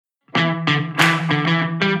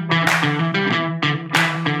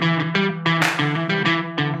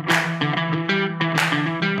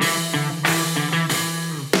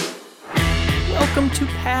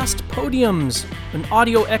Podiums, an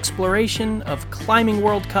audio exploration of climbing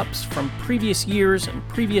World Cups from previous years and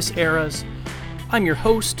previous eras. I'm your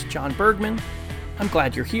host, John Bergman. I'm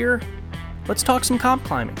glad you're here. Let's talk some comp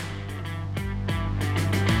climbing.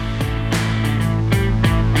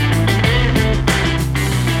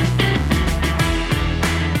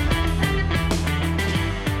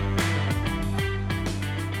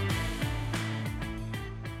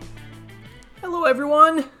 Hello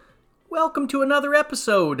everyone! Welcome to another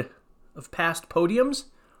episode of Past Podiums,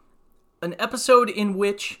 an episode in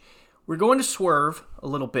which we're going to swerve a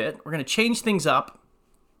little bit. We're going to change things up,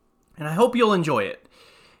 and I hope you'll enjoy it.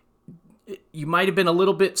 You might have been a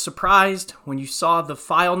little bit surprised when you saw the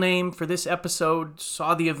file name for this episode,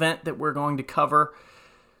 saw the event that we're going to cover.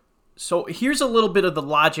 So here's a little bit of the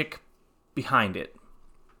logic behind it.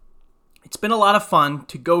 It's been a lot of fun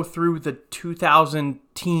to go through the 2000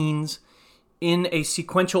 teens in a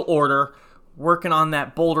sequential order, working on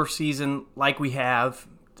that boulder season like we have,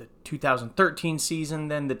 the 2013 season,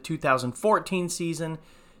 then the 2014 season,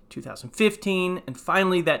 2015, and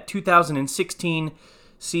finally that 2016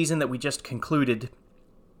 season that we just concluded.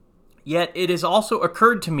 Yet it has also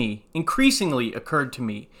increasingly occurred to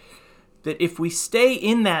me, that if we stay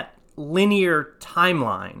in that linear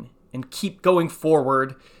timeline and keep going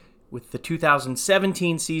forward with the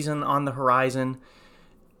 2017 season on the horizon,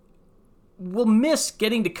 we'll miss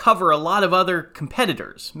getting to cover a lot of other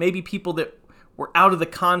competitors, maybe people that were out of the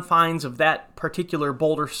confines of that particular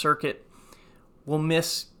boulder circuit. We'll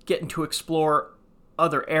miss getting to explore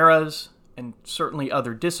other eras and certainly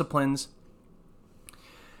other disciplines.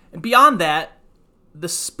 And beyond that, the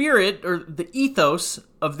spirit or the ethos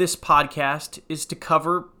of this podcast is to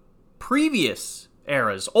cover previous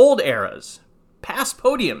eras, old eras, past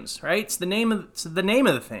podiums, right? It's the name of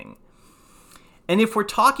the thing. And if we're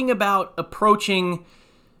talking about approaching,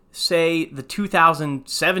 say, the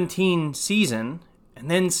 2017 season,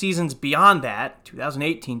 and then seasons beyond that,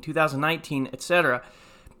 2018, 2019, etc.,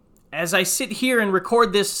 as I sit here and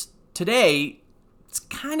record this today, it's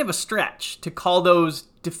kind of a stretch to call those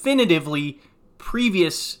definitively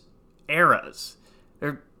previous eras.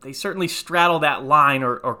 They certainly straddle that line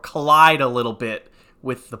or collide a little bit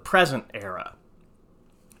with the present era.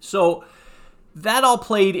 So that all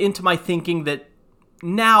played into my thinking that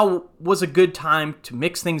now was a good time to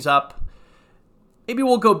mix things up. Maybe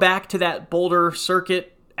we'll go back to that boulder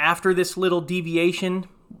circuit after this little deviation.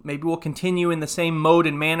 Maybe we'll continue in the same mode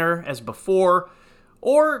and manner as before.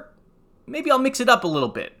 Or maybe I'll mix it up a little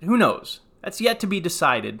bit. Who knows? That's yet to be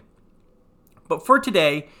decided. But for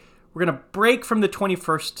today, we're going to break from the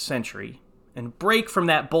 21st century and break from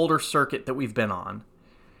that boulder circuit that we've been on.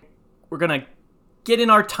 We're going to get in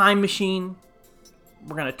our time machine.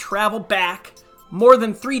 We're going to travel back more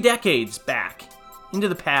than 3 decades back into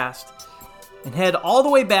the past and head all the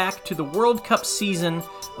way back to the World Cup season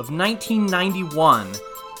of 1991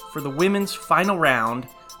 for the women's final round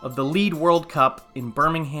of the Lead World Cup in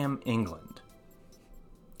Birmingham, England.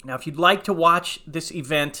 Now, if you'd like to watch this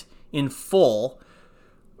event in full,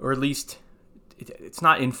 or at least it's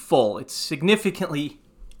not in full, it's significantly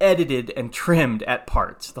edited and trimmed at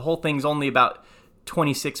parts. The whole thing's only about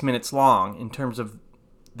 26 minutes long in terms of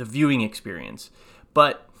the viewing experience.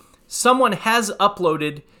 But someone has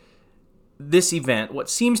uploaded this event, what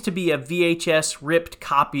seems to be a VHS ripped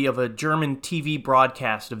copy of a German TV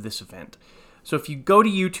broadcast of this event. So if you go to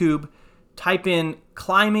YouTube, type in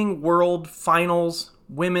Climbing World Finals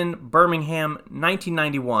Women Birmingham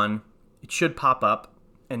 1991, it should pop up.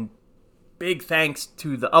 And big thanks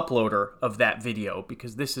to the uploader of that video,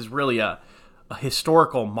 because this is really a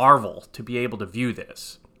historical marvel to be able to view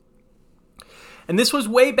this. And this was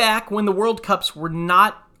way back when the World Cups were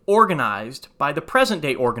not organized by the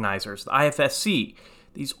present-day organizers, the IFSC.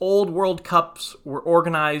 These old World Cups were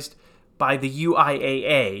organized by the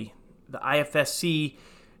UIAA. The IFSC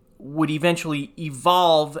would eventually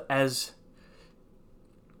evolve as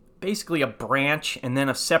basically a branch and then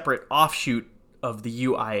a separate offshoot of the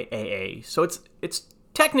UIAA. So it's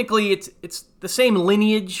technically the same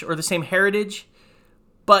lineage or the same heritage,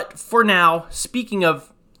 but for now, speaking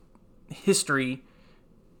of history,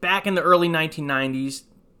 back in the early 1990s,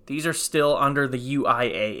 these are still under the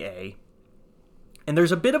UIAA. And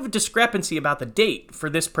there's a bit of a discrepancy about the date for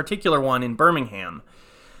this particular one in Birmingham.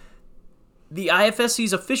 The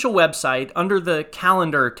IFSC's official website, under the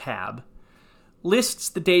calendar tab, lists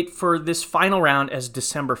the date for this final round as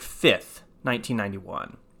December 5th,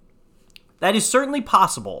 1991. That is certainly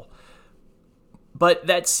possible, but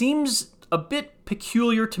that seems a bit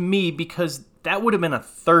peculiar to me because that would have been a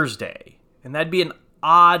Thursday, and that'd be an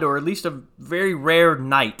odd, or at least a very rare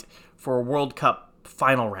night for a World Cup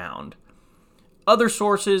final round. other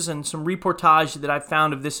sources and some reportage that I've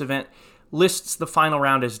found of this event lists the final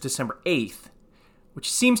round as December 8th,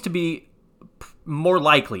 which seems to be more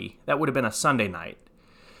likely. That would have been a Sunday night.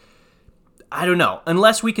 I don't know.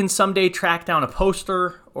 Unless we can someday track down a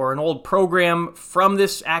poster or an old program from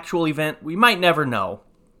this actual event, we might never know.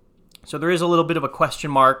 So there is a little bit of a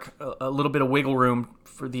question mark, a little bit of wiggle room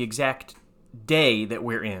for the exact day that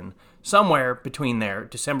we're in. Somewhere between there,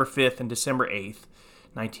 December 5th and December 8th,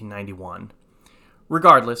 1991.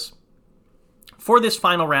 Regardless, for this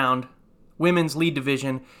final round, women's lead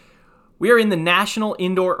division, we are in the National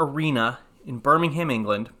Indoor Arena in Birmingham,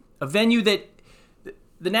 England, a venue that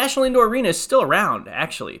the National Indoor Arena is still around,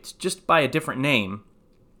 actually. It's just by a different name.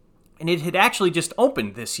 And it had actually just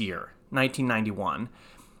opened this year, 1991.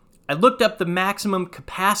 I looked up the maximum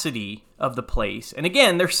capacity of the place, and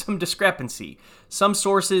again, there's some discrepancy. Some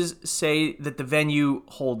sources say that the venue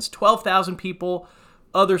holds 12,000 people.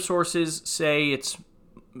 Other sources say it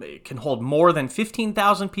can hold more than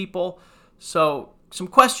 15,000 people. So some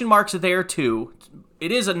question marks are there too.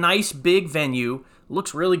 It is a nice big venue.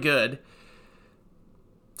 Looks really good.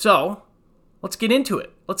 So, let's get into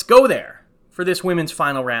it. Let's go there for this women's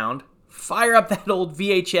final round. Fire up that old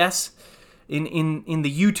VHS in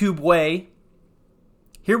the YouTube way.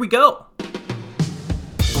 Here we go.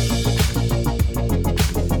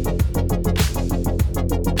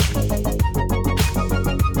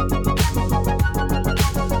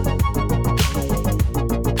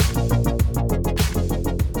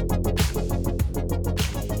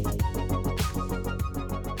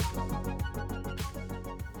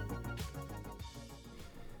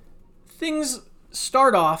 Things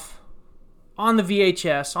start off on the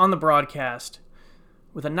VHS, on the broadcast,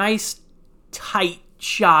 with a nice, tight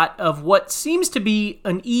shot of what seems to be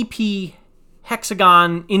an EP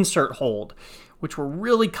hexagon insert hold, which were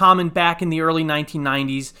really common back in the early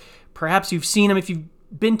 1990s. Perhaps you've seen them if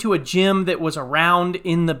you've been to a gym that was around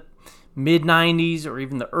in the mid-90s or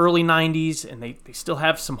even the early 90s, and they still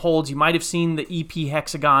have some holds. You might have seen the EP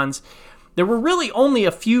hexagons. There were really only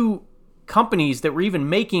a few companies that were even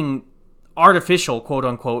making artificial,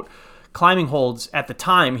 quote-unquote, climbing holds at the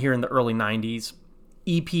time here in the early 90s,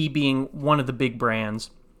 EP being one of the big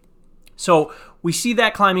brands. So we see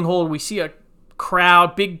that climbing hold, we see a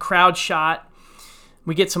crowd, big crowd shot,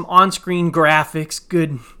 we get some on-screen graphics,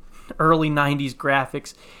 good early 90s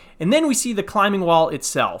graphics, and then we see the climbing wall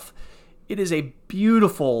itself. It is a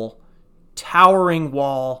beautiful, towering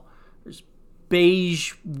wall. There's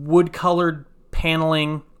beige, wood-colored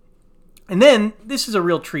paneling. And then, this is a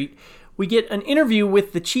real treat, we get an interview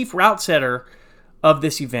with the chief route setter of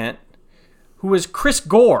this event, who was Chris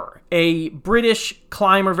Gore, a British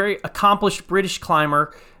climber, very accomplished British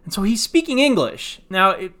climber, and so he's speaking English.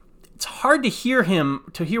 Now, it's hard to hear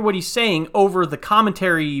what he's saying over the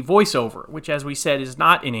commentary voiceover, which, as we said, is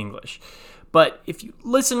not in English. But if you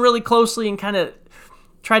listen really closely and kind of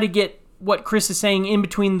try to get what Chris is saying in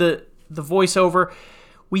between the voiceover,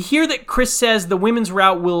 we hear that Chris says the women's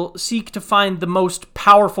route will seek to find the most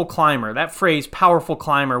powerful climber. That phrase, powerful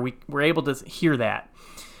climber, we're able to hear that.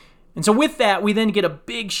 And so with that, we then get a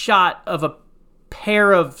big shot of a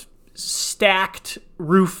pair of stacked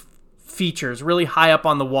roof features really high up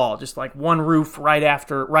on the wall, just like one roof right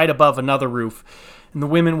above another roof. And the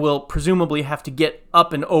women will presumably have to get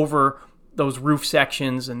up and over those roof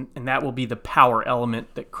sections, and that will be the power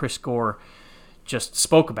element that Chris Gore just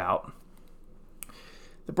spoke about.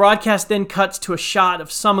 The broadcast then cuts to a shot of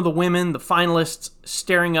some of the women, the finalists,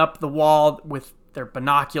 staring up the wall with their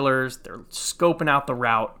binoculars. They're scoping out the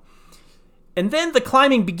route. And then the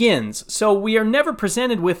climbing begins. So we are never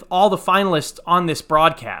presented with all the finalists on this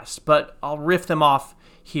broadcast, but I'll riff them off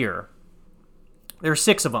here. There are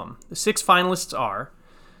 6 of them. The 6 finalists are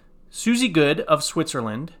Susie Good of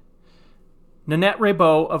Switzerland, Nanette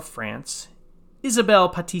Rebaud of France,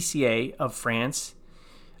 Isabelle Patissier of France,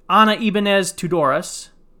 Anna Ibanez Tudoras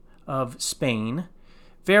of Spain,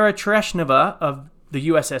 Vera Tereshneva of the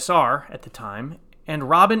USSR at the time, and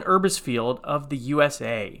Robin Erbisfield of the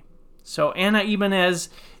USA. So Anna Ibanez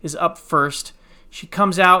is up first. She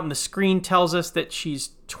comes out and the screen tells us that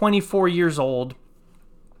she's 24 years old.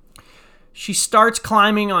 She starts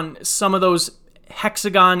climbing on some of those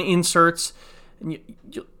hexagon inserts. And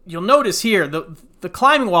you'll notice here, the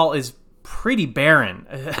climbing wall is pretty barren,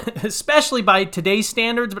 especially by today's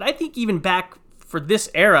standards, but I think even back for this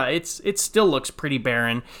era, it still looks pretty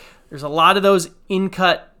barren. There's a lot of those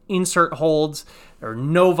in-cut insert holds. There are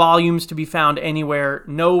no volumes to be found anywhere,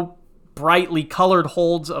 no brightly colored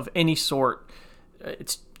holds of any sort.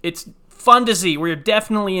 It's fun to see. We're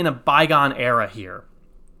definitely in a bygone era here.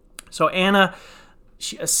 So Anna,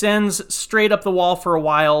 She ascends straight up the wall for a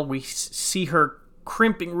while. We see her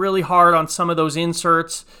crimping really hard on some of those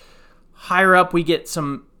inserts. Higher up, we get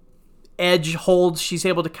some edge holds. She's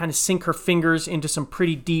able to kind of sink her fingers into some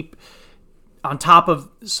pretty deep, on top of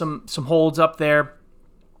some holds up there.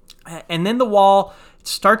 And then the wall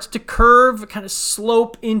starts to curve, kind of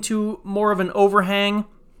slope into more of an overhang.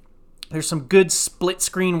 There's some good split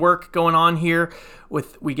screen work going on here.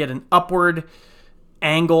 We get an upward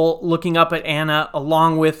angle looking up at Anna,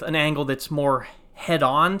 along with an angle that's more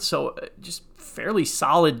head-on. So just fairly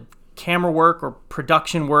solid camera work or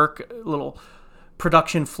production work, little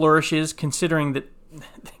production flourishes, considering that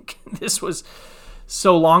this was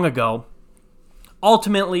so long ago.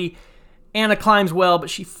 Ultimately, Anna climbs well, but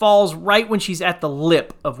she falls right when she's at the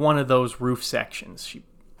lip of one of those roof sections. She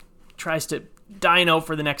tries to dyno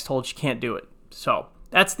for the next hold. She can't do it. So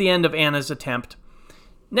that's the end of Anna's attempt.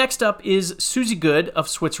 Next up is Susie Good of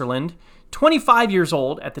Switzerland, 25 years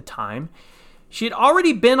old at the time. She had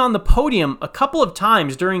already been on the podium a couple of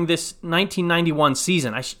times during this 1991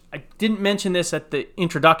 season. I didn't mention this at the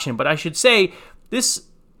introduction, but I should say this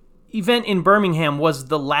event in Birmingham was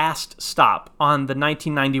the last stop on the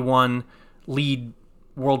 1991 lead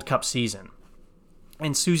World Cup season.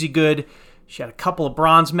 And Susie Good, she had a couple of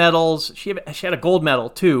bronze medals. She had a gold medal,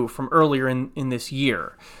 too, from earlier in this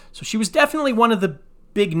year. So she was definitely one of the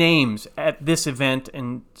big names at this event,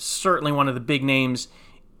 and certainly one of the big names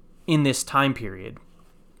in this time period.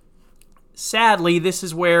 Sadly, this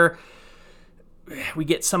is where we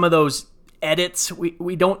get some of those edits.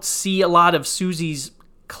 We don't see a lot of Susie's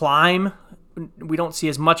climb. We don't see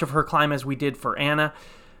as much of her climb as we did for Anna,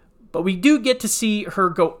 but we do get to see her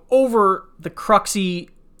go over the cruxy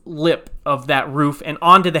lip of that roof and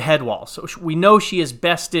onto the head wall. So we know she has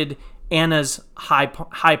bested Anna's high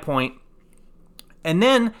point. And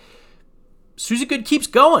then Susie Good keeps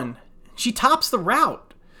going. She tops the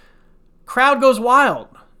route. Crowd goes wild.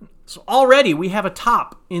 So already we have a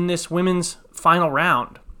top in this women's final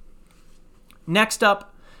round. Next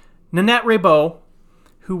up, Nanette Rebaud,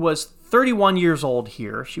 who was 31 years old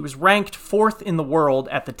here. She was ranked 4th in the world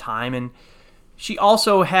at the time, and she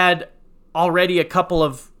also had already a couple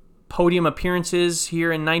of podium appearances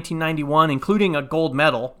here in 1991, including a gold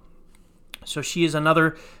medal. So she is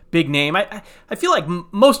another big name. I feel like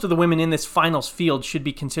most of the women in this finals field should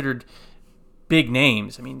be considered big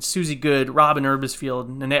names. I mean, Susie Good, Robin Erbisfield,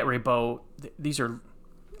 Nanette Rebaud, these are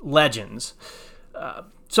legends.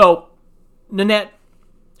 So Nanette,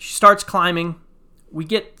 she starts climbing. We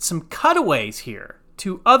get some cutaways here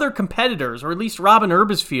to other competitors, or at least Robin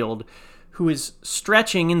Erbisfield, who is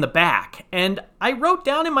stretching in the back. And I wrote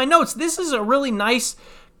down in my notes, this is a really nice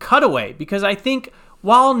cutaway, because I think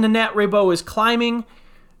while Nanette Rebaud is climbing,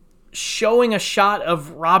 showing a shot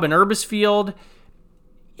of Robin Erbisfield,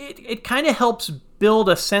 it kind of helps build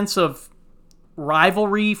a sense of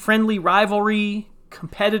rivalry, friendly rivalry,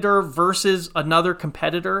 competitor versus another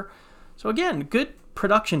competitor. So again, good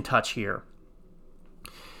production touch here.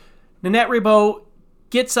 Nanette Rebaud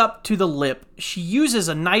gets up to the lip. She uses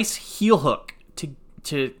a nice heel hook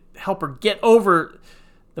to help her get over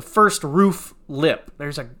the first roof lip.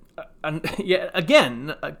 There's a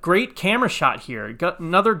great camera shot here. Got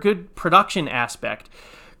another good production aspect.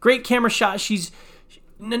 Great camera shot.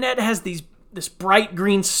 Nanette has this bright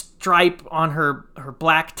green stripe on her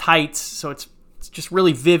black tights, so it's just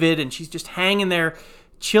really vivid, and she's just hanging there,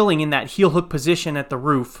 chilling in that heel hook position at the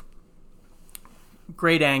roof.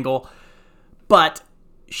 Great angle. But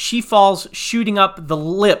she falls shooting up the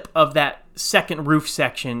lip of that second roof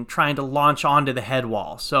section, trying to launch onto the head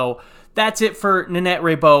wall. So that's it for Nanette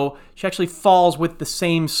Rebaud. She actually falls with the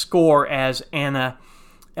same score as Anna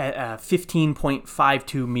at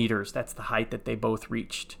 15.52 meters. That's the height that they both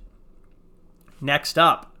reached. Next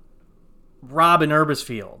up, Robin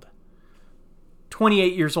Erbisfield,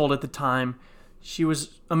 28 years old at the time. She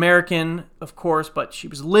was American, of course, but she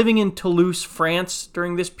was living in Toulouse, France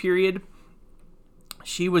during this period.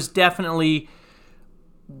 She was definitely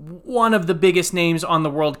one of the biggest names on the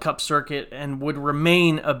World Cup circuit and would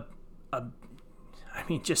remain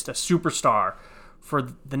just a superstar for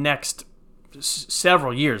the next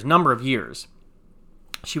several years, number of years.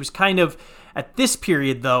 She was kind of, at this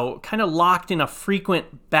period though, kind of locked in a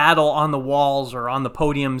frequent battle on the walls or on the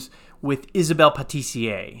podiums with Isabelle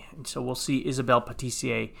Patissier. And so we'll see Isabelle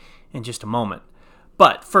Patissier in just a moment.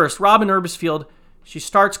 But first, Robin Erbisfield, she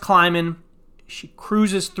starts climbing. She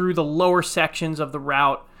cruises through the lower sections of the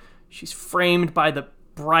route. She's framed by the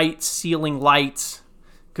bright ceiling lights.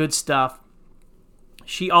 Good stuff.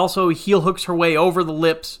 She also heel hooks her way over the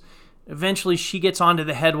lips. Eventually, she gets onto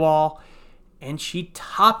the head wall, and she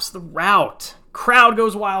tops the route. Crowd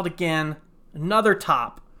goes wild again. Another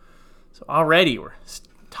top. So already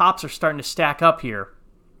tops are starting to stack up here.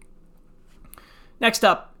 Next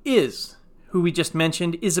up is, who we just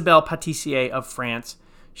mentioned, Isabelle Patissier of France.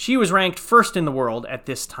 She was ranked first in the world at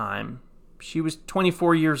this time. She was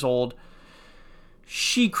 24 years old.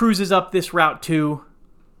 She cruises up this route too.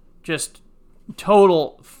 Just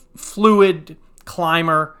total fluid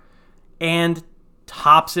climber and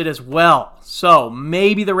tops it as well. So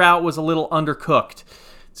maybe the route was a little undercooked.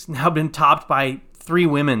 It's now been topped by 3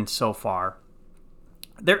 women so far.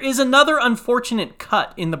 There is another unfortunate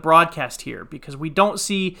cut in the broadcast here because we don't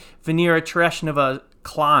see Venera Tereshneva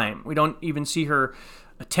climb. We don't even see her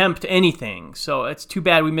attempt anything. So it's too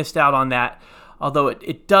bad we missed out on that. Although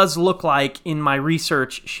it does look like in my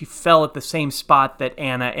research she fell at the same spot that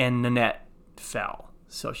Anna and Nanette fell.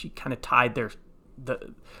 So she kind of tied a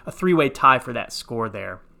 3-way tie for that score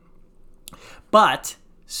there. But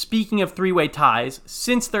speaking of 3-way ties,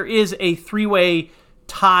 since there is a 3-way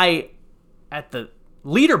tie at the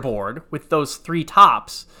leaderboard with those 3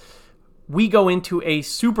 tops, we go into a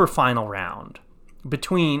super final round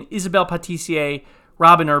between Isabelle Patissier,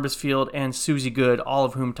 Robin Erbesfield, and Susie Good, all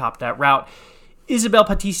of whom topped that route. Isabelle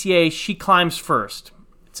Patissier, she climbs first.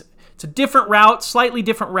 It's a different route, slightly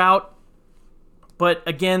different route, but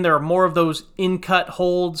again, there are more of those in-cut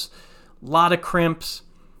holds, a lot of crimps.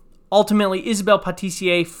 Ultimately, Isabelle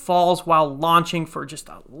Patissier falls while launching for just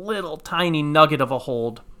a little tiny nugget of a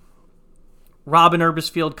hold. Robin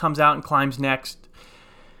Erbesfield comes out and climbs next.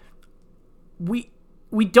 We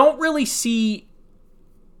don't really see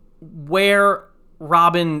where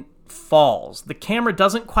Robin falls. The camera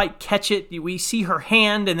doesn't quite catch it. We see her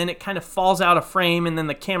hand, and then it kind of falls out of frame, and then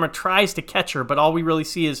the camera tries to catch her, but all we really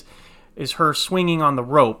see is her swinging on the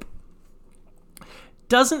rope.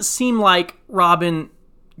 Doesn't seem like Robin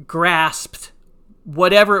grasped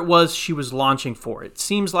whatever it was she was launching for. It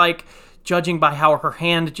seems like, judging by how her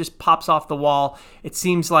hand just pops off the wall, it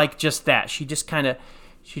seems like just that. She just kind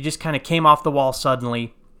of came off the wall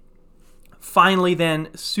suddenly. Finally then,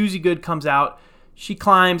 Susie Good comes out. She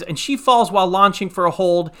climbs, and she falls while launching for a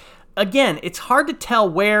hold. Again, it's hard to tell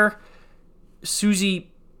where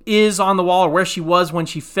Susie is on the wall or where she was when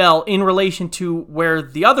she fell in relation to where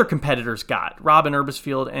the other competitors got, Robin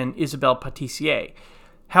Erbesfield and Isabelle Patissier.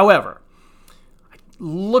 However, I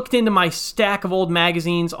looked into my stack of old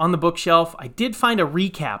magazines on the bookshelf. I did find a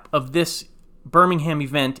recap of this Birmingham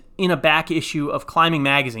event in a back issue of Climbing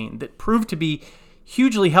Magazine that proved to be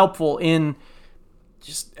hugely helpful in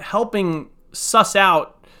just helping suss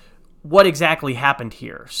out what exactly happened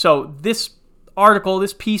here. So this article,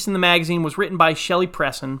 this piece in the magazine was written by Shelley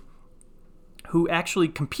Presson, who actually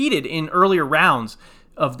competed in earlier rounds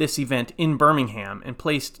of this event in Birmingham and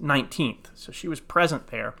placed 19th. So she was present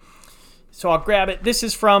there. So I'll grab it. This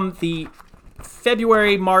is from the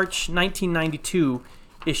February-March 1992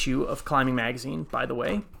 issue of Climbing Magazine, by the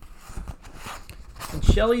way. And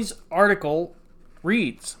Shelley's article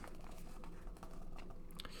reads,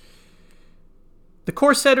 "The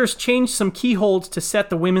course setters changed some key holds to set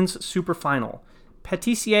the women's super final.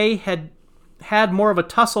 Patissier had more of a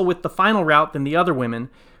tussle with the final route than the other women,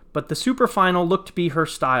 but the super final looked to be her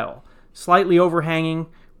style, slightly overhanging,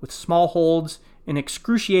 with small holds and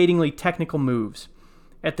excruciatingly technical moves.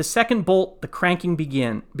 At the second bolt, the cranking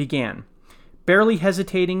began. Barely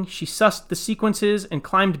hesitating, she sussed the sequences and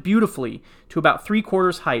climbed beautifully to about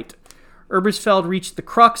 3/4 height. Erbesfeld reached the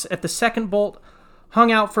crux at the second bolt,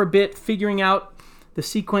 hung out for a bit, figuring out the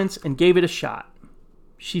sequence, and gave it a shot.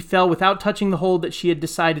 She fell without touching the hold that she had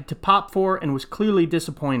decided to pop for and was clearly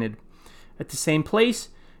disappointed. At the same place,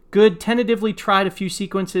 Good tentatively tried a few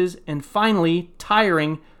sequences and finally,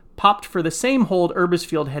 tiring, popped for the same hold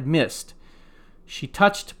Erbesfield had missed. She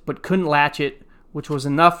touched but couldn't latch it, which was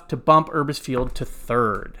enough to bump Erbesfield to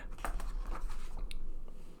 3rd.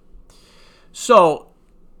 So,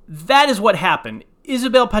 that is what happened.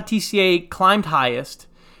 Isabelle Patissier climbed highest.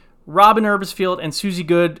 Robin Erbesfield and Susie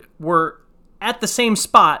Good were at the same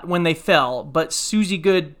spot when they fell, but Susie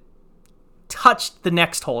Good touched the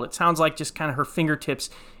next hold. It sounds like just kind of her fingertips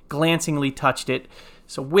glancingly touched it.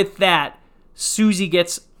 So with that, Susie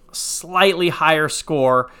gets slightly higher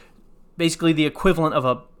score, basically the equivalent of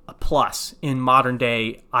a plus in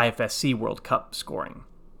modern-day IFSC World Cup scoring.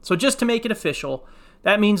 So just to make it official,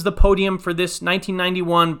 that means the podium for this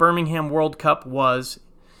 1991 Birmingham World Cup was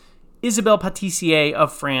Isabelle Patissier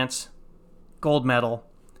of France, gold medal,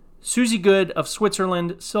 Susie Good of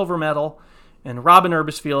Switzerland, silver medal, and Robin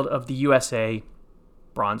Erbesfield of the USA,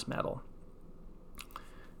 bronze medal.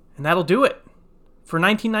 And that'll do it for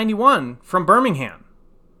 1991 from Birmingham,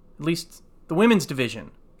 at least the women's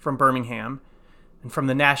division from Birmingham and from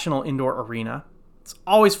the National Indoor Arena. It's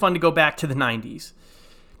always fun to go back to the 90s.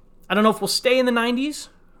 I don't know if we'll stay in the 90s,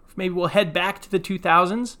 or maybe we'll head back to the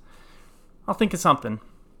 2000s. I'll think of something.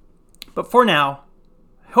 But for now,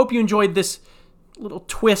 I hope you enjoyed this little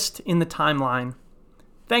twist in the timeline.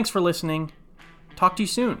 Thanks for listening. Talk to you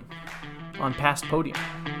soon on Past Podium.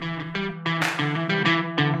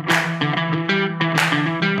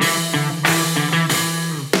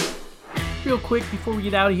 Real quick before we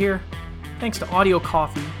get out of here, thanks to Audio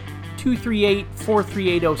Coffee,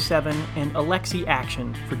 238-43807, and Alexi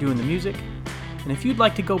Action for doing the music. And if you'd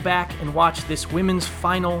like to go back and watch this women's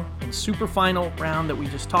final and super final round that we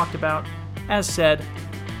just talked about, as said,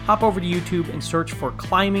 hop over to YouTube and search for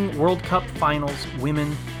Climbing World Cup Finals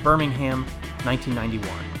Women Birmingham 1991.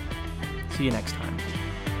 See you next time.